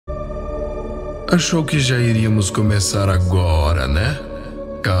Achou que já iríamos começar agora, né?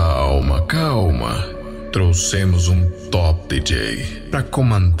 Calma, calma. Trouxemos um top DJ para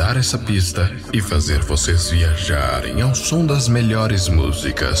comandar essa pista e fazer vocês viajarem ao som das melhores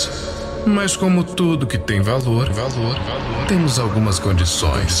músicas. Mas como tudo que tem valor, temos algumas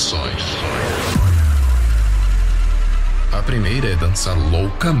condições. A primeira é dançar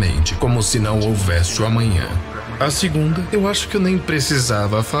loucamente, como se não houvesse o amanhã. A segunda, eu acho que eu nem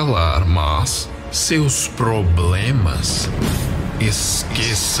precisava falar, mas seus problemas,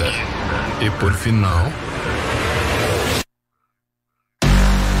 esqueça. E por final,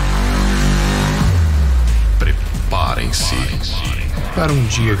 preparem-se para um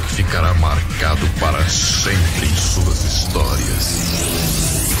dia que ficará marcado para sempre em suas histórias.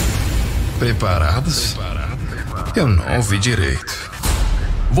 Preparados? Eu não ouvi direito.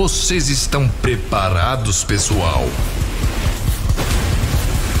 Vocês estão preparados, pessoal?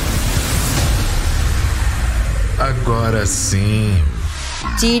 Agora sim.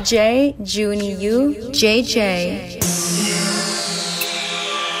 DJ.Juninho, JJ.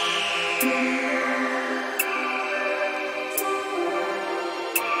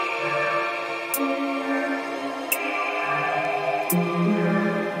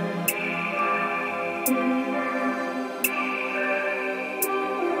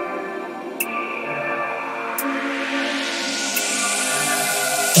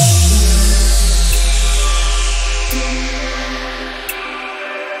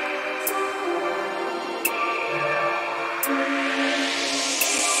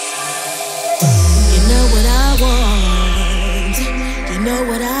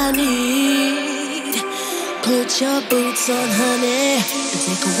 Put your boots on, honey, and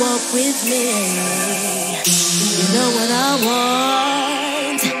take a walk with me. You know what I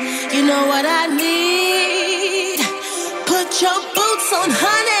want, you know what I need. Put your boots on,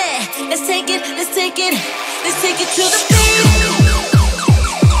 honey. Let's take it to the beat.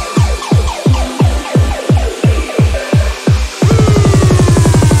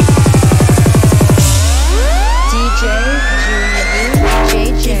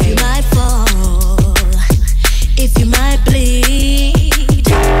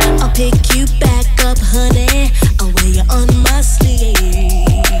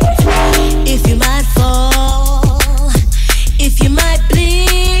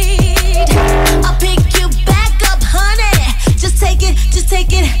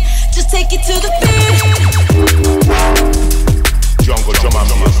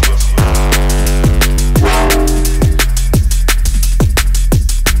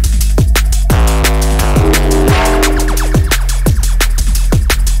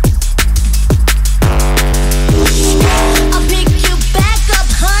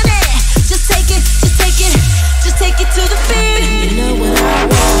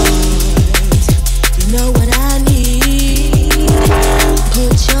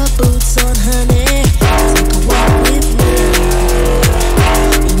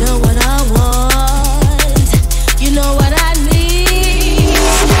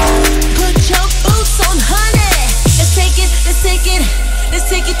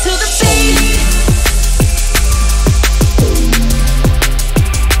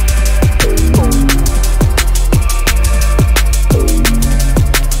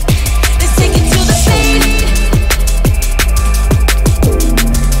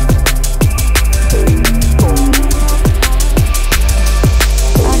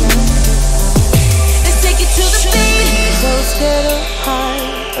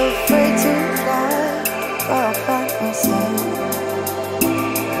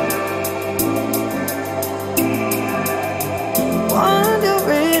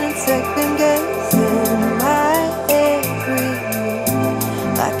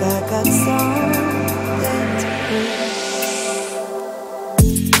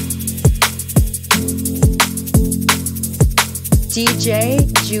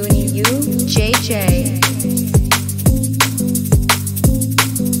 DJ.Juninho, JJ.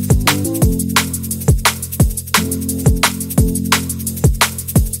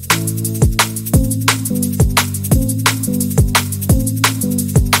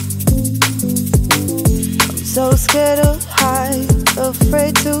 So scared of high,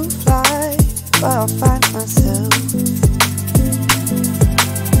 afraid to fly, but I'll find myself.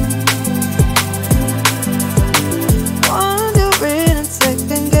 Wondering and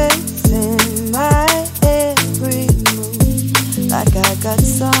second guessing my every move, like I got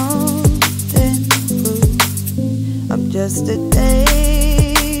something to prove. I'm just a daydreamer.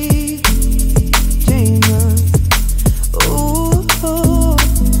 Ooh.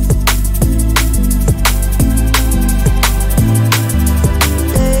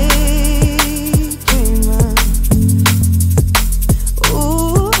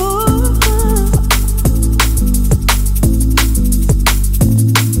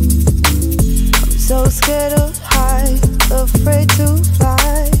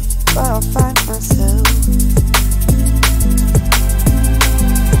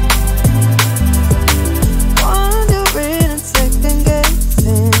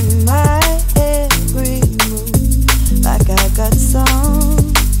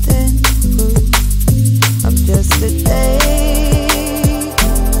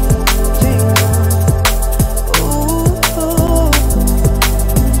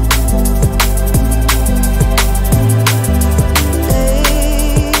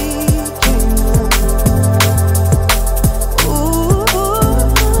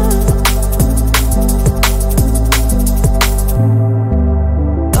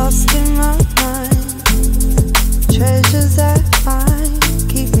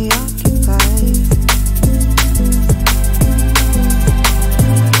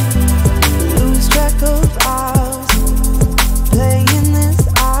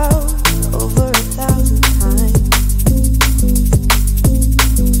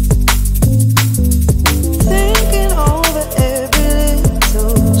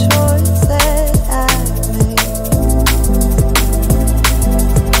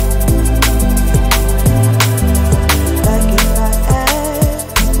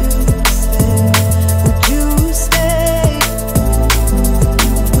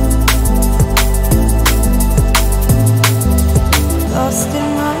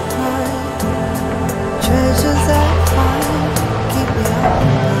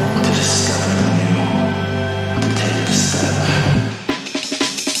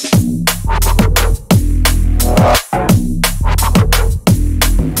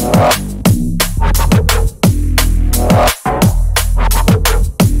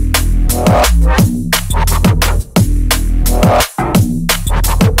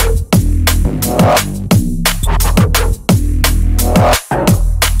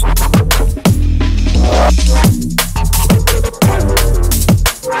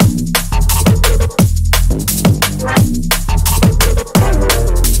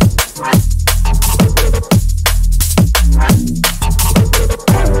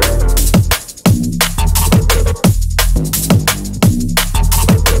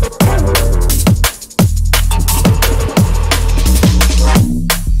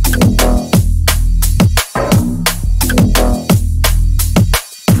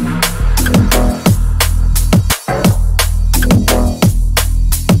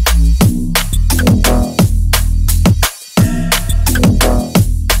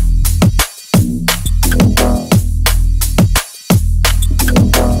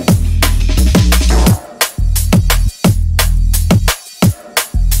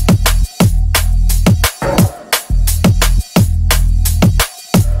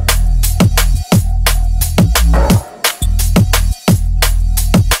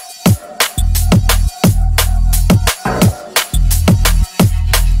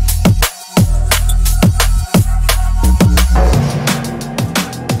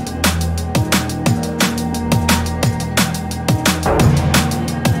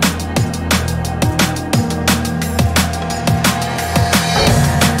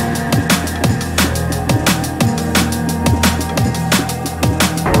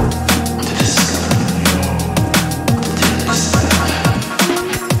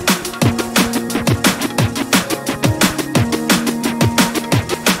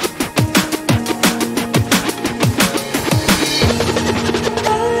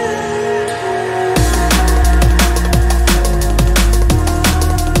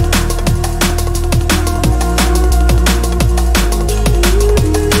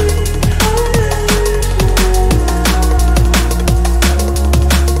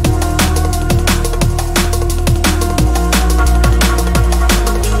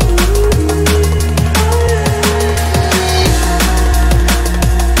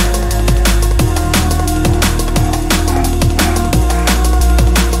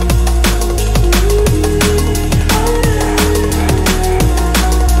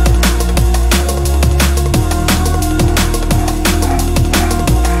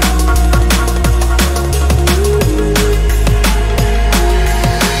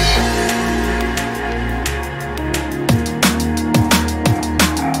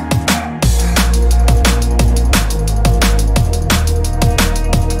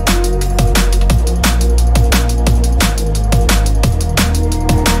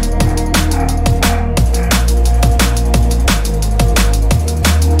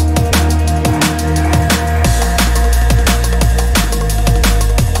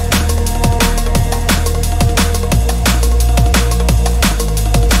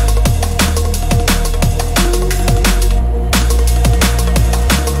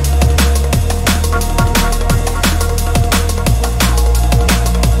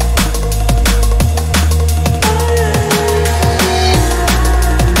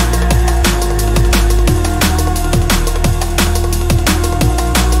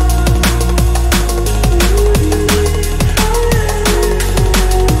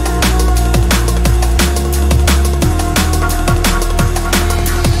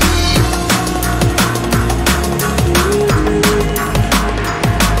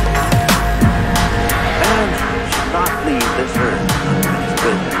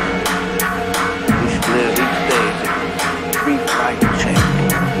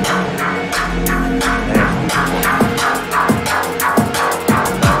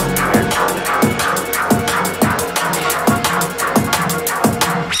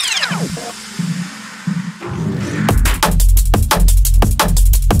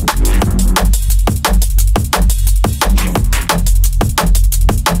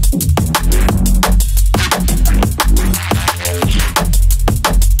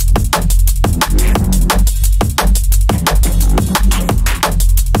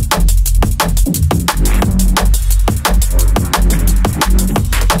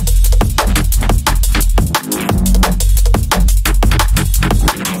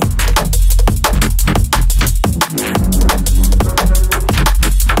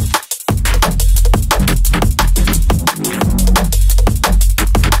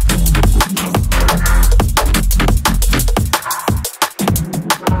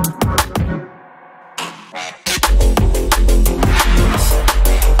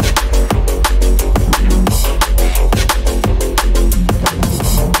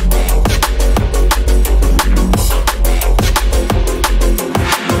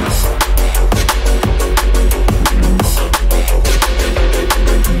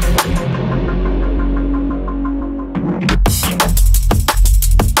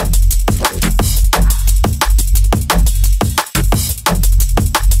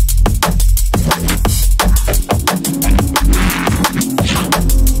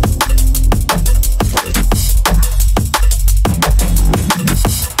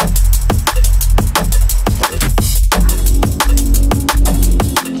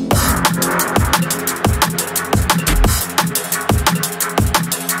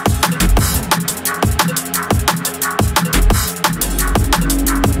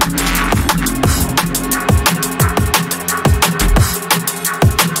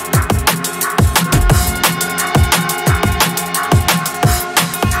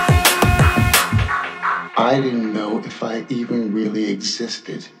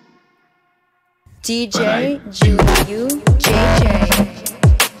 existed. DJ.Juninho, JJ.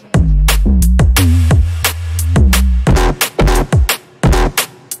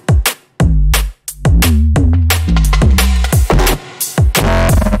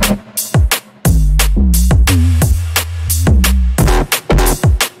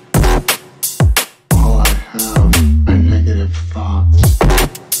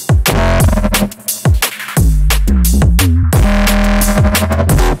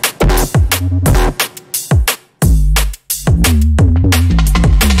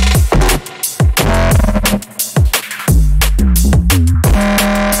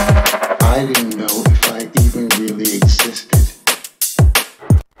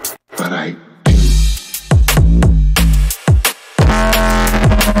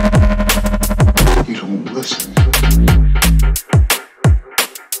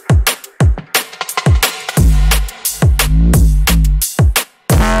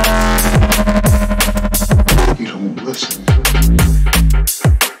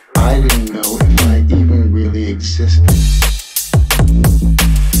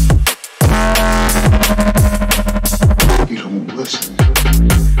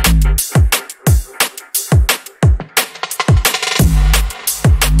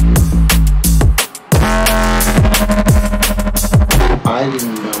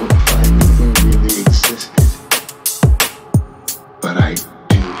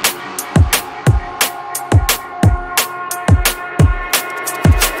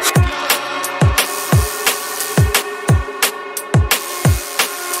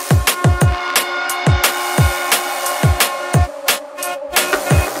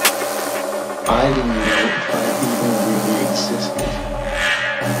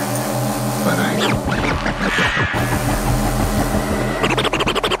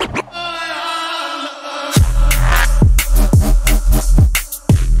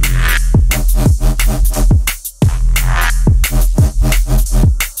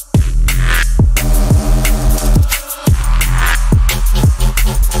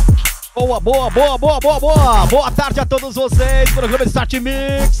 Boa tarde a todos vocês, programa Start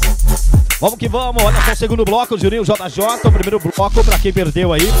Mix. Vamos que vamos, olha só o segundo bloco, Juninho JJ, o primeiro bloco, pra quem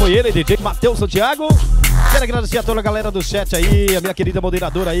perdeu aí, foi ele, DJ Matheus Santiago. Quero agradecer a toda a galera do chat aí, a minha querida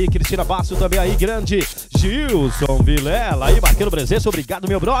moderadora aí, Cristina Basso também aí, grande Gilson Vilela aí, marcando presença, obrigado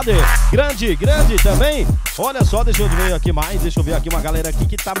meu brother. Grande também. Olha só, deixa eu ver aqui mais, deixa eu ver aqui uma galera aqui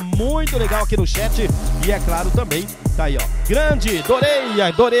que tá muito legal aqui no chat. E é claro também, tá aí ó, grande,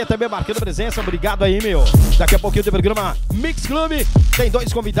 adorei também marcando presença, obrigado aí meu. Daqui a pouquinho tem programa Mix Club, tem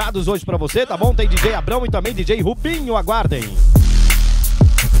dois convidados hoje pra você, tá bom? Tem DJ Abrão e também DJ Rubinho, aguardem.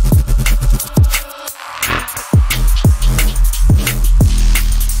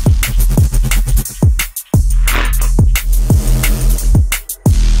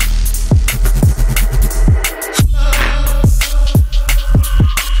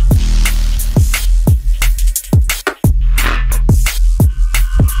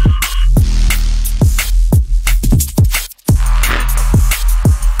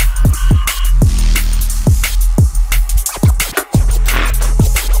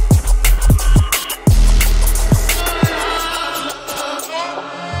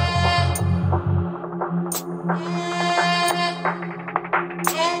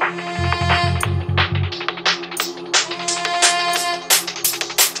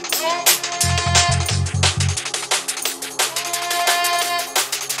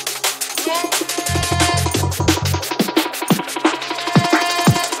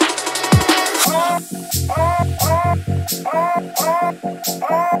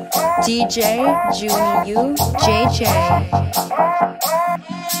 DJ.Juninho, JJ.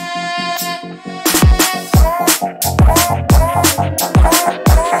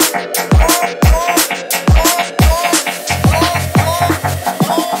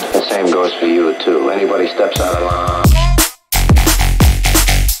 The same goes for you too. Anybody steps out of line.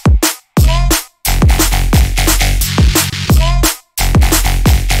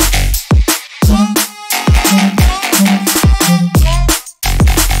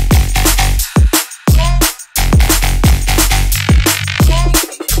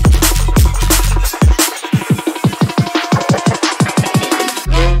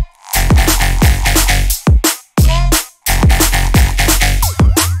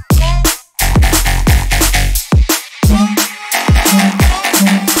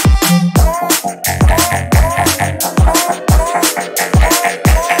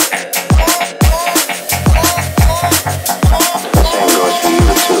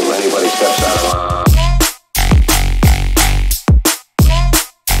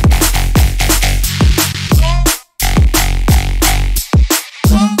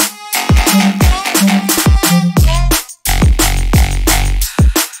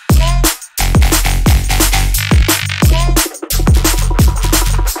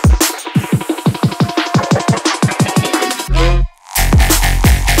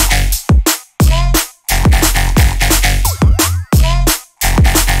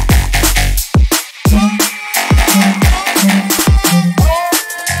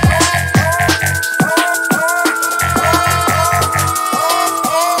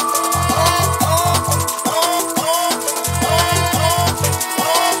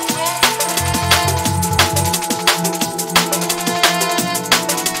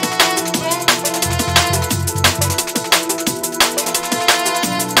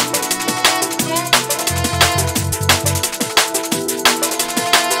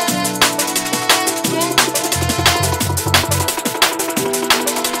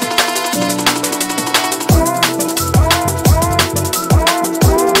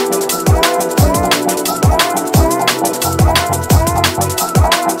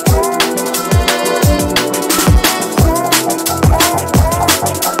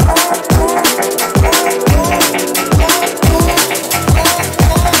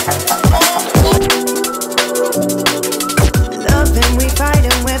 fight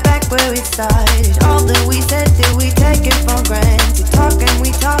and we're back where we started. All that we said, did we take it for granted? Talk and we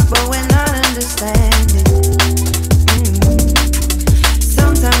talk, but we're not understanding.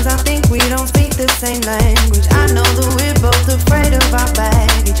 Sometimes I think we don't speak the same language. I know that we're both afraid of our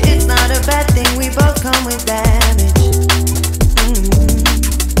baggage. It's not a bad thing, we both come with damage.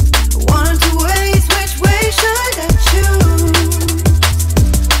 One or two ways, which way should I choose?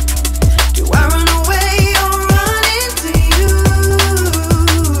 Do I run away or run into you?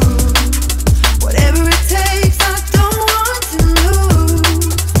 Whatever it takes, I don't want to lose,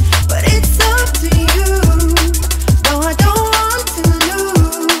 but it's up to you. No, I don't want to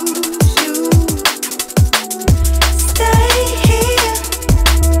lose you. Stay here.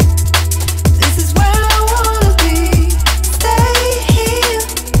 This is where I wanna be. Stay here.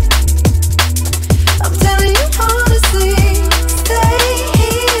 I'm telling you honestly. Stay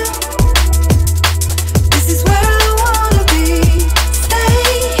here. This is where I wanna be. Stay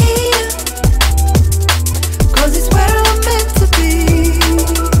here. 'Cause it's where I'm meant to be.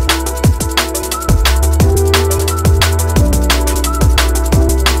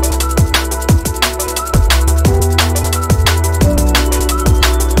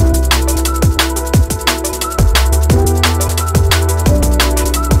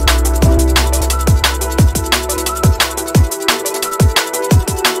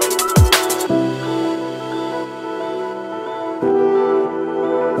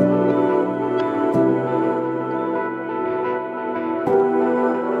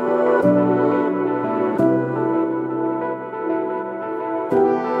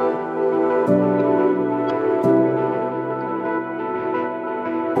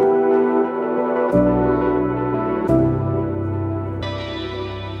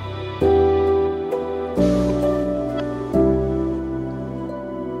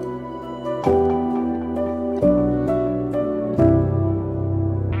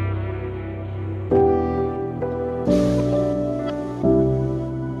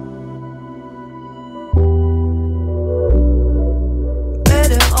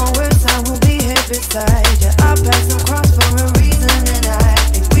 Better or worse, I will be here beside you. Our paths will cross for a reason, and I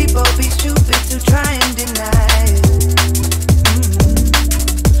think we both be stupid to try and deny it.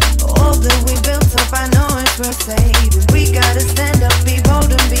 All that we built up, I know it's worth saving. We gotta stand up, be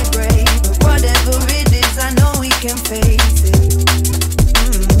bold and be brave. But whatever it is, I know we can face it.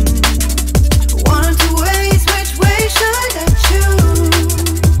 One or two ways, which way should I choose?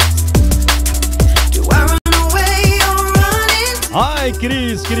 Do I run away or run into Ai,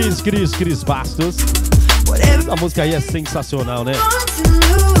 Cris Bastos. whatever A música aí é sensacional, né? I want to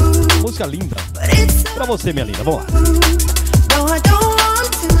lose? Música linda. But it's Pra você, minha linda. Vamos lá. no, I don't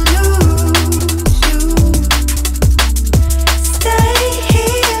want to lose you. Stay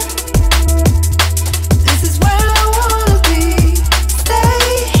here. This is where I wanna be. Stay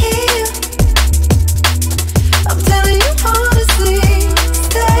here. I'm telling you honestly.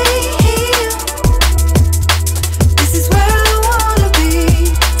 Stay here. This is where I wanna be.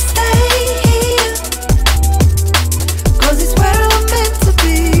 Stay here. 'Cause it's where I'm meant to be.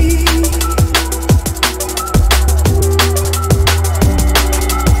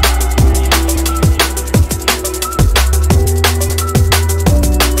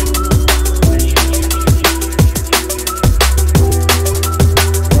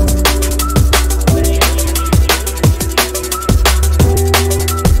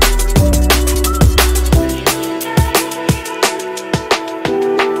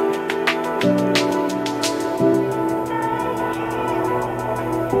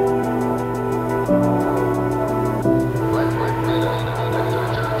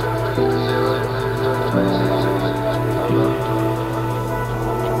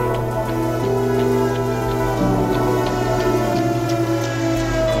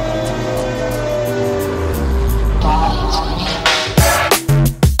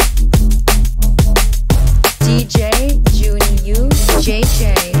 DJ.Juninho,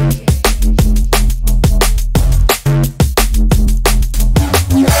 JJ.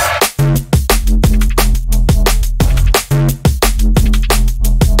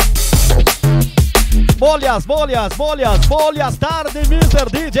 Bolhas, tarde, Mr.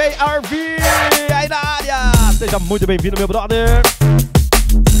 DJ RV, aí na área. Seja muito bem-vindo, meu brother.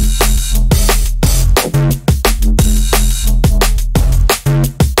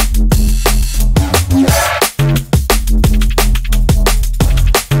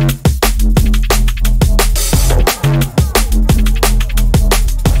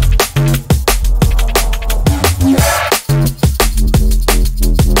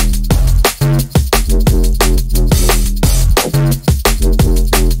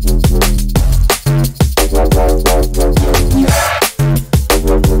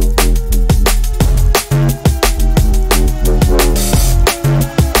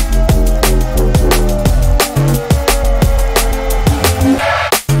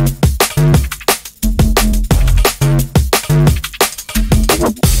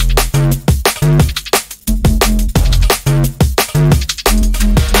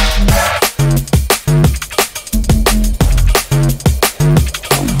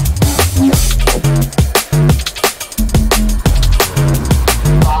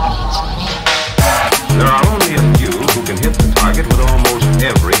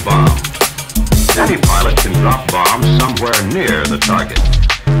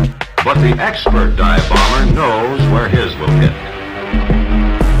 but the expert dive bomber knows where his will hit.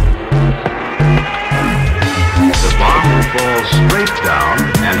 The bomb will fall straight down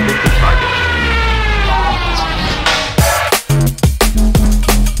and hit the target.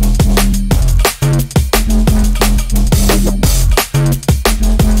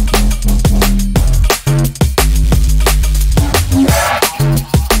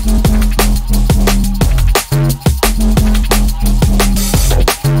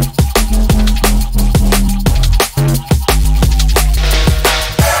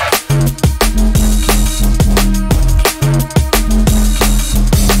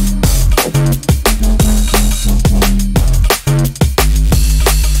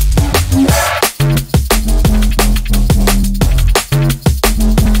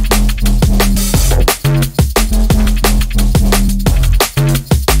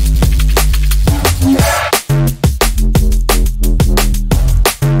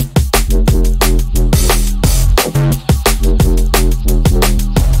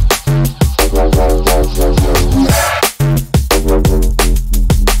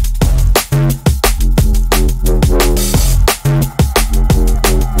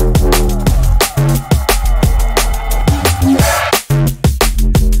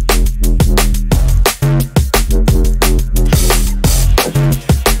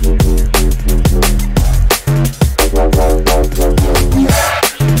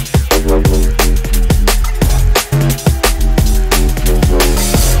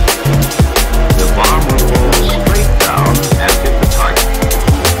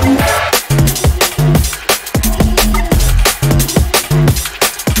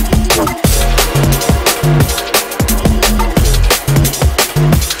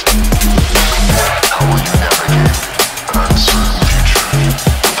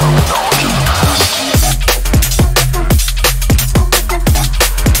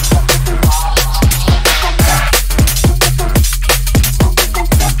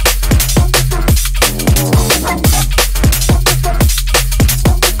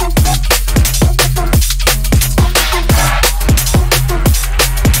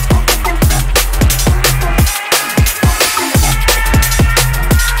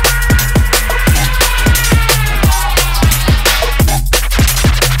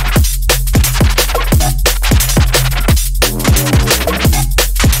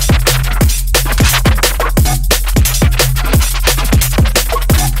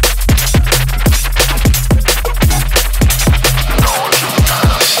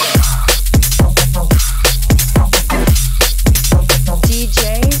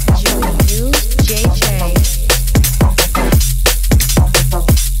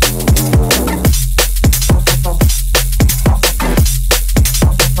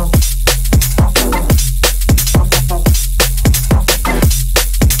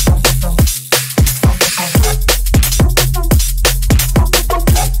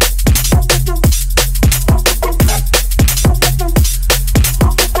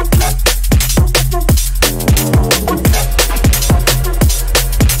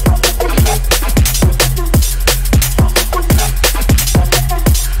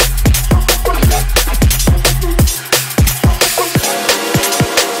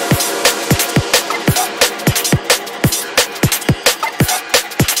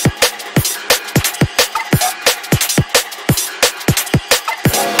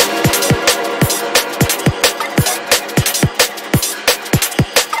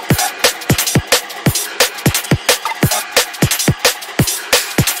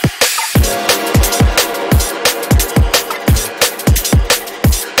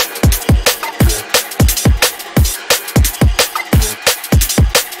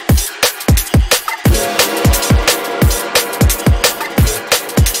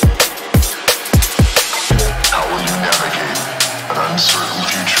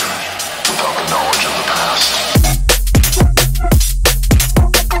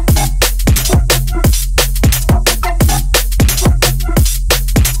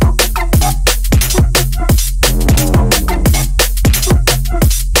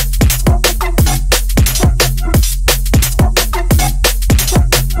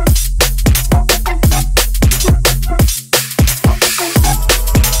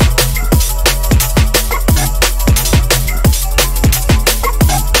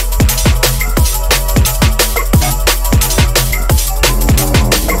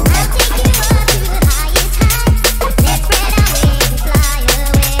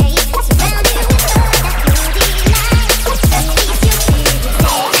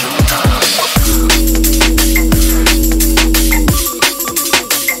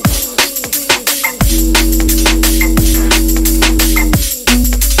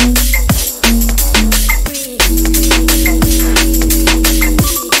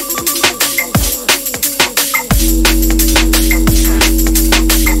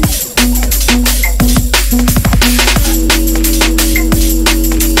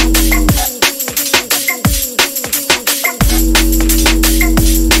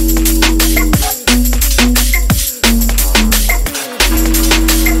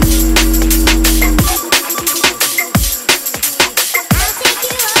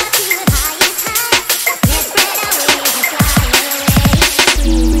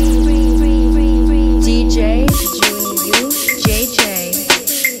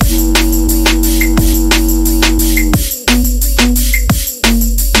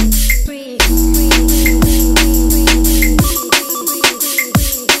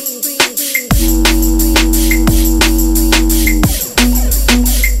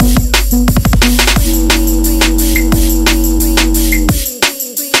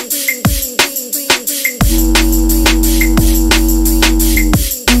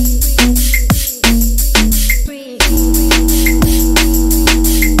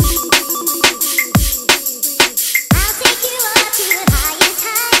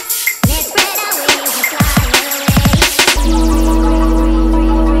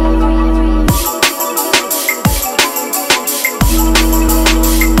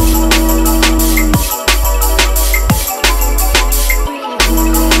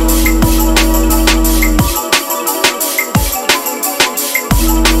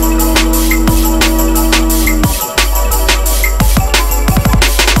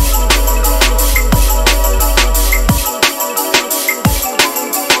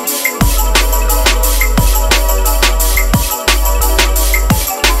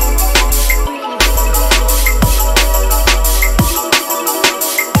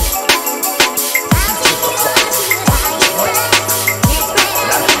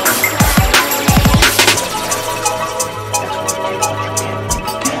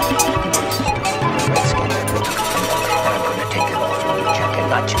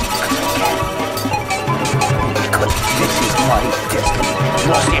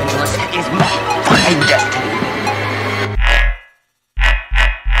 Los Angeles is my fucking destiny.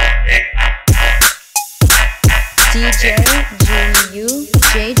 DJ.Juninho,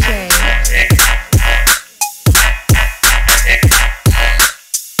 JJ.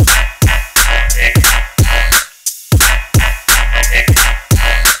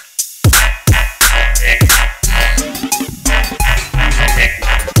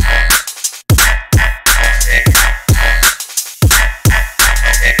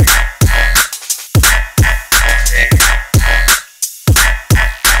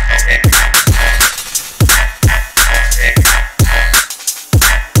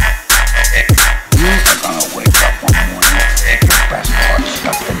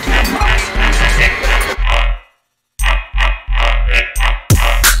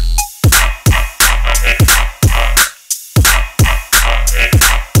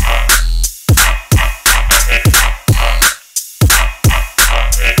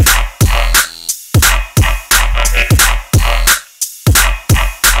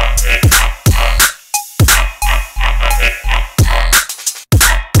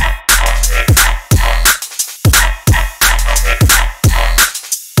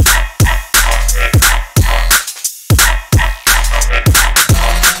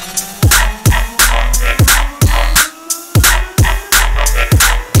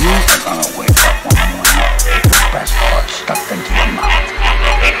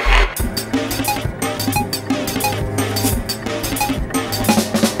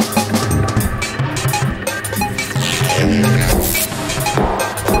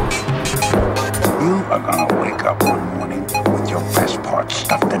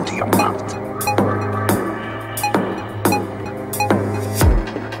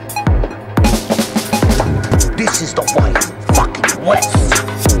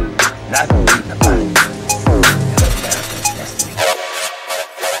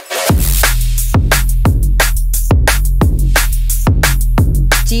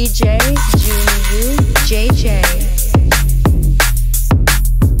 DJ.Juninho, JJ.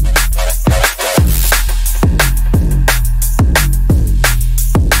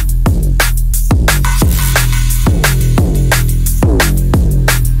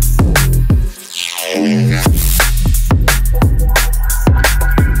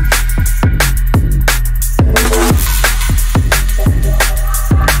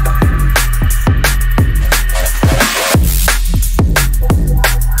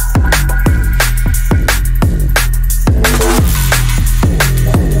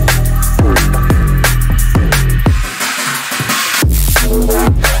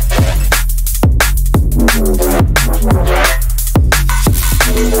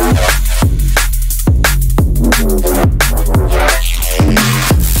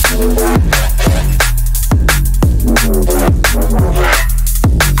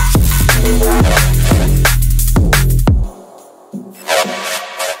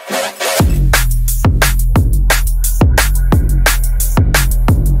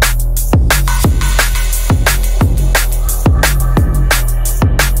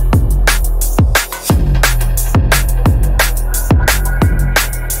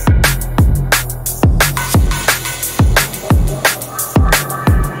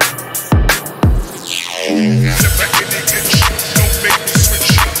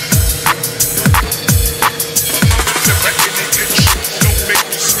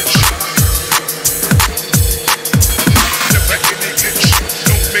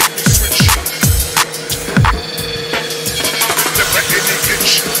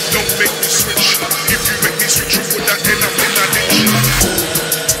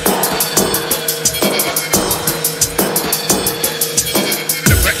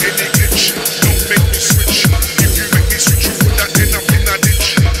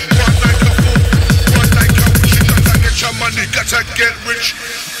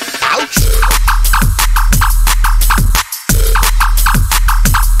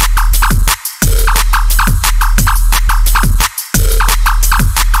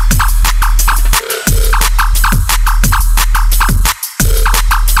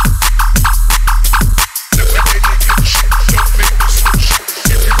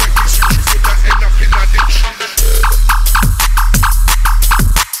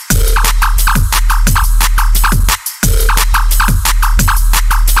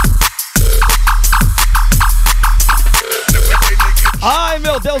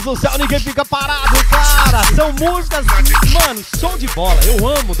 Do céu, ninguém fica parado, cara. São músicas, mano, som de bola. Eu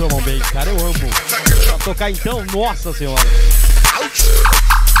amo drum and bass, cara, eu amo. Pra tocar então, nossa senhora.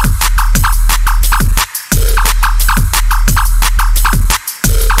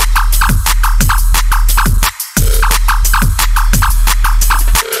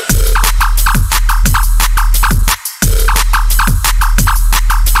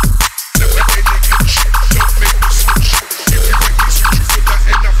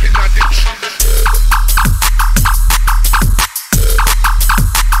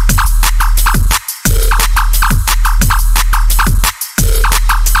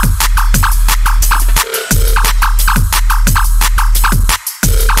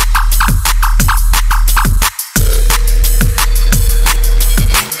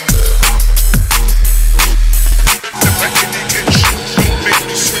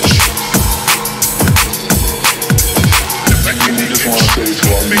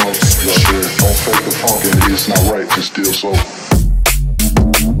 slow.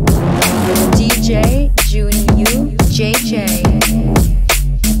 DJ.Juninho, JJ.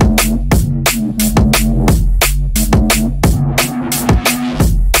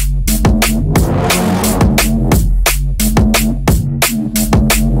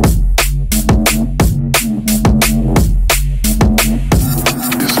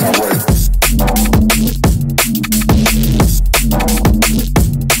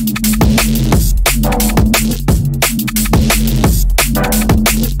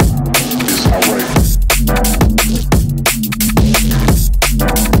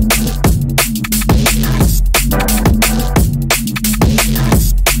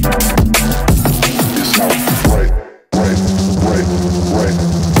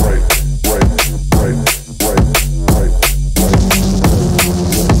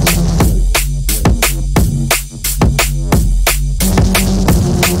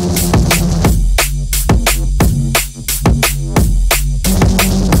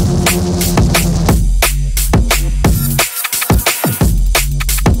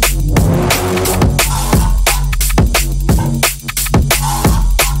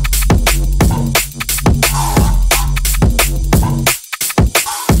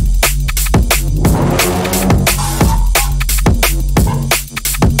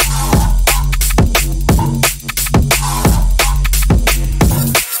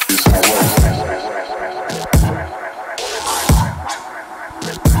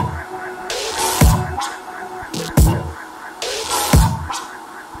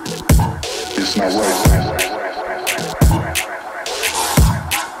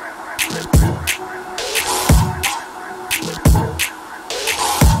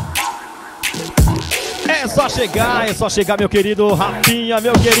 É só chegar, meu querido Rafinha,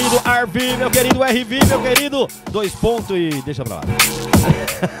 meu querido Arvi, meu querido RV, meu querido 2 pontos e deixa pra lá.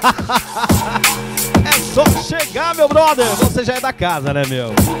 É só chegar, meu brother, você já é da casa, né,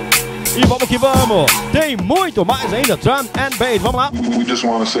 meu? E vamos que vamos, tem muito mais ainda, Drum and Bass, vamos lá. We just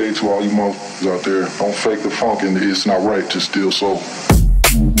want to say to all you motherfuckers out there, don't fake the funk and it's not right to steal soul.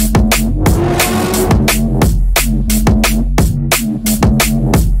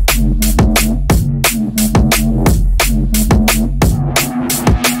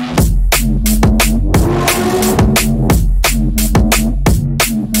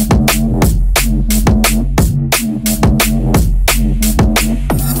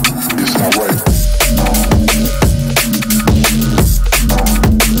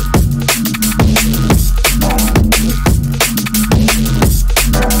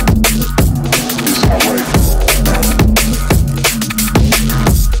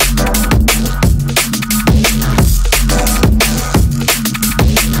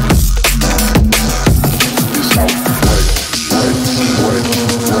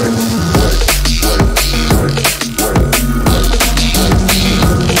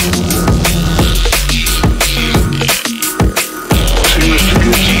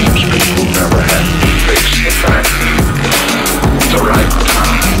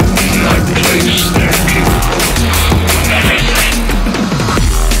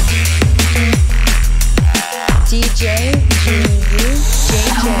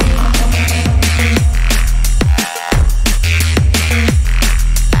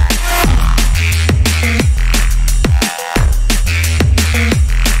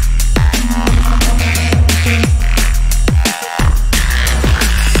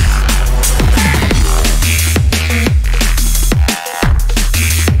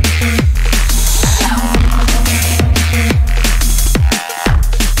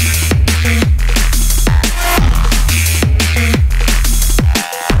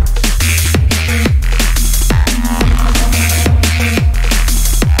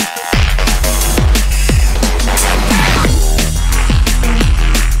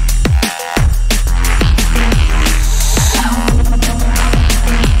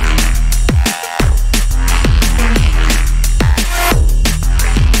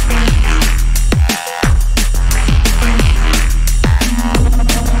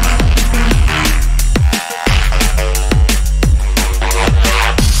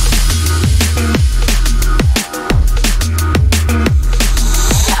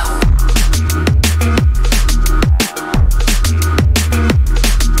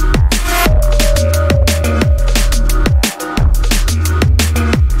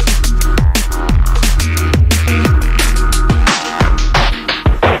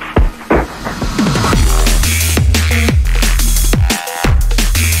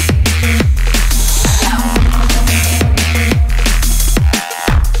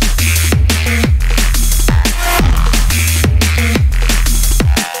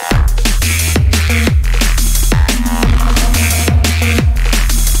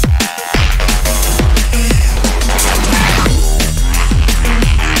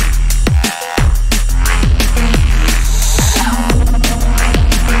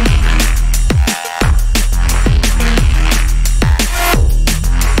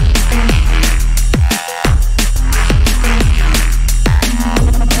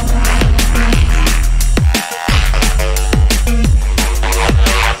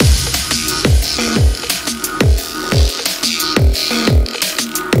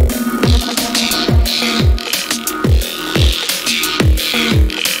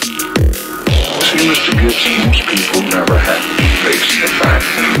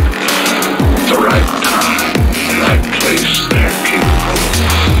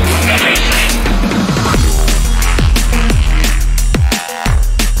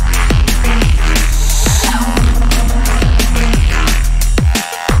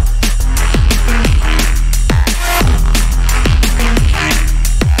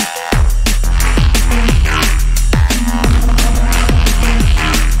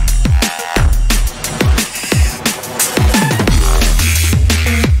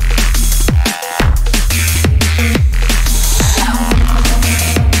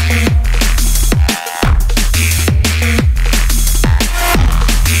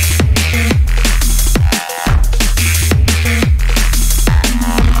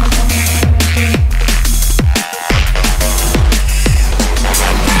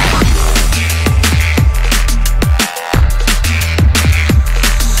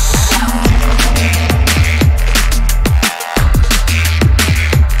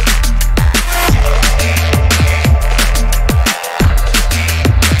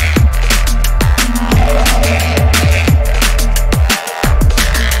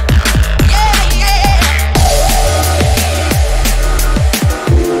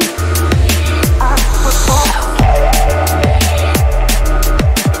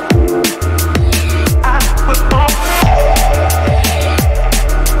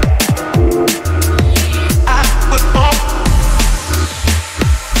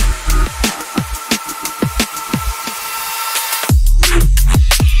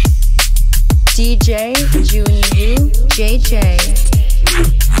 JJ.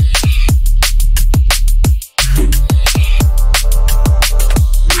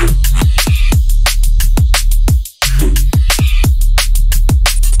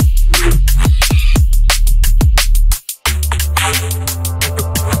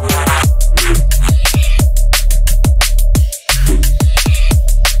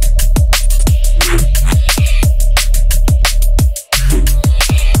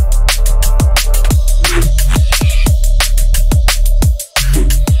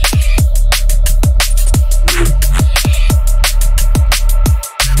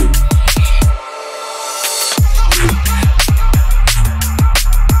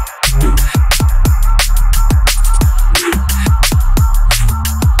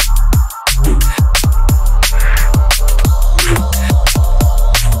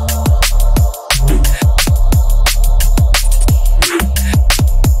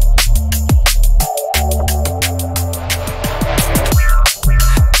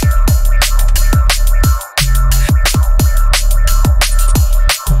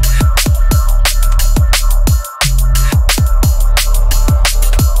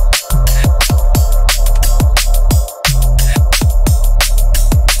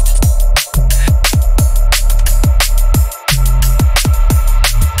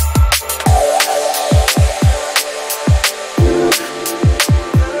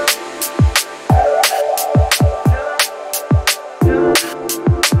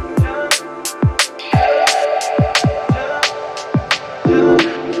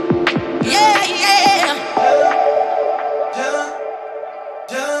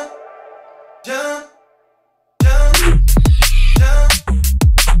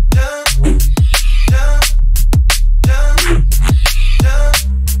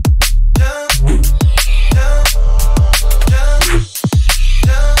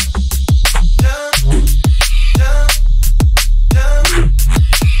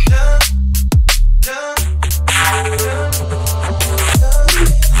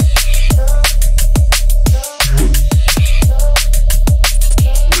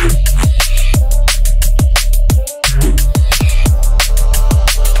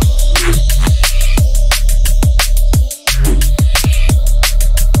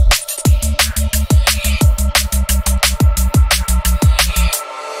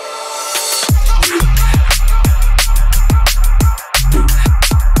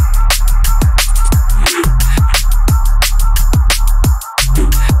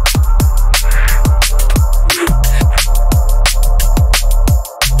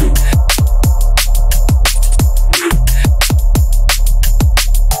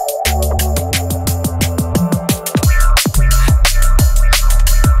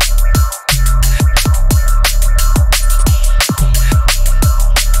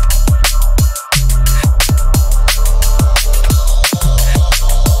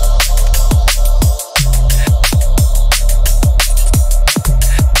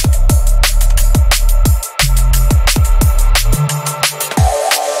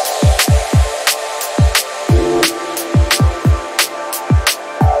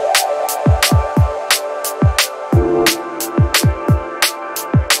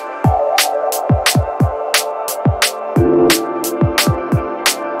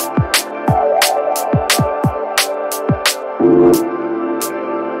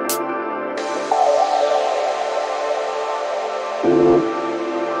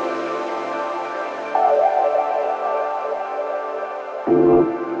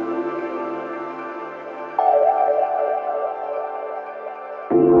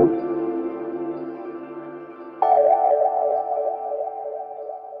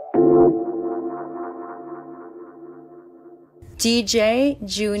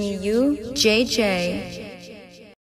 DJ.Juninho, JJ.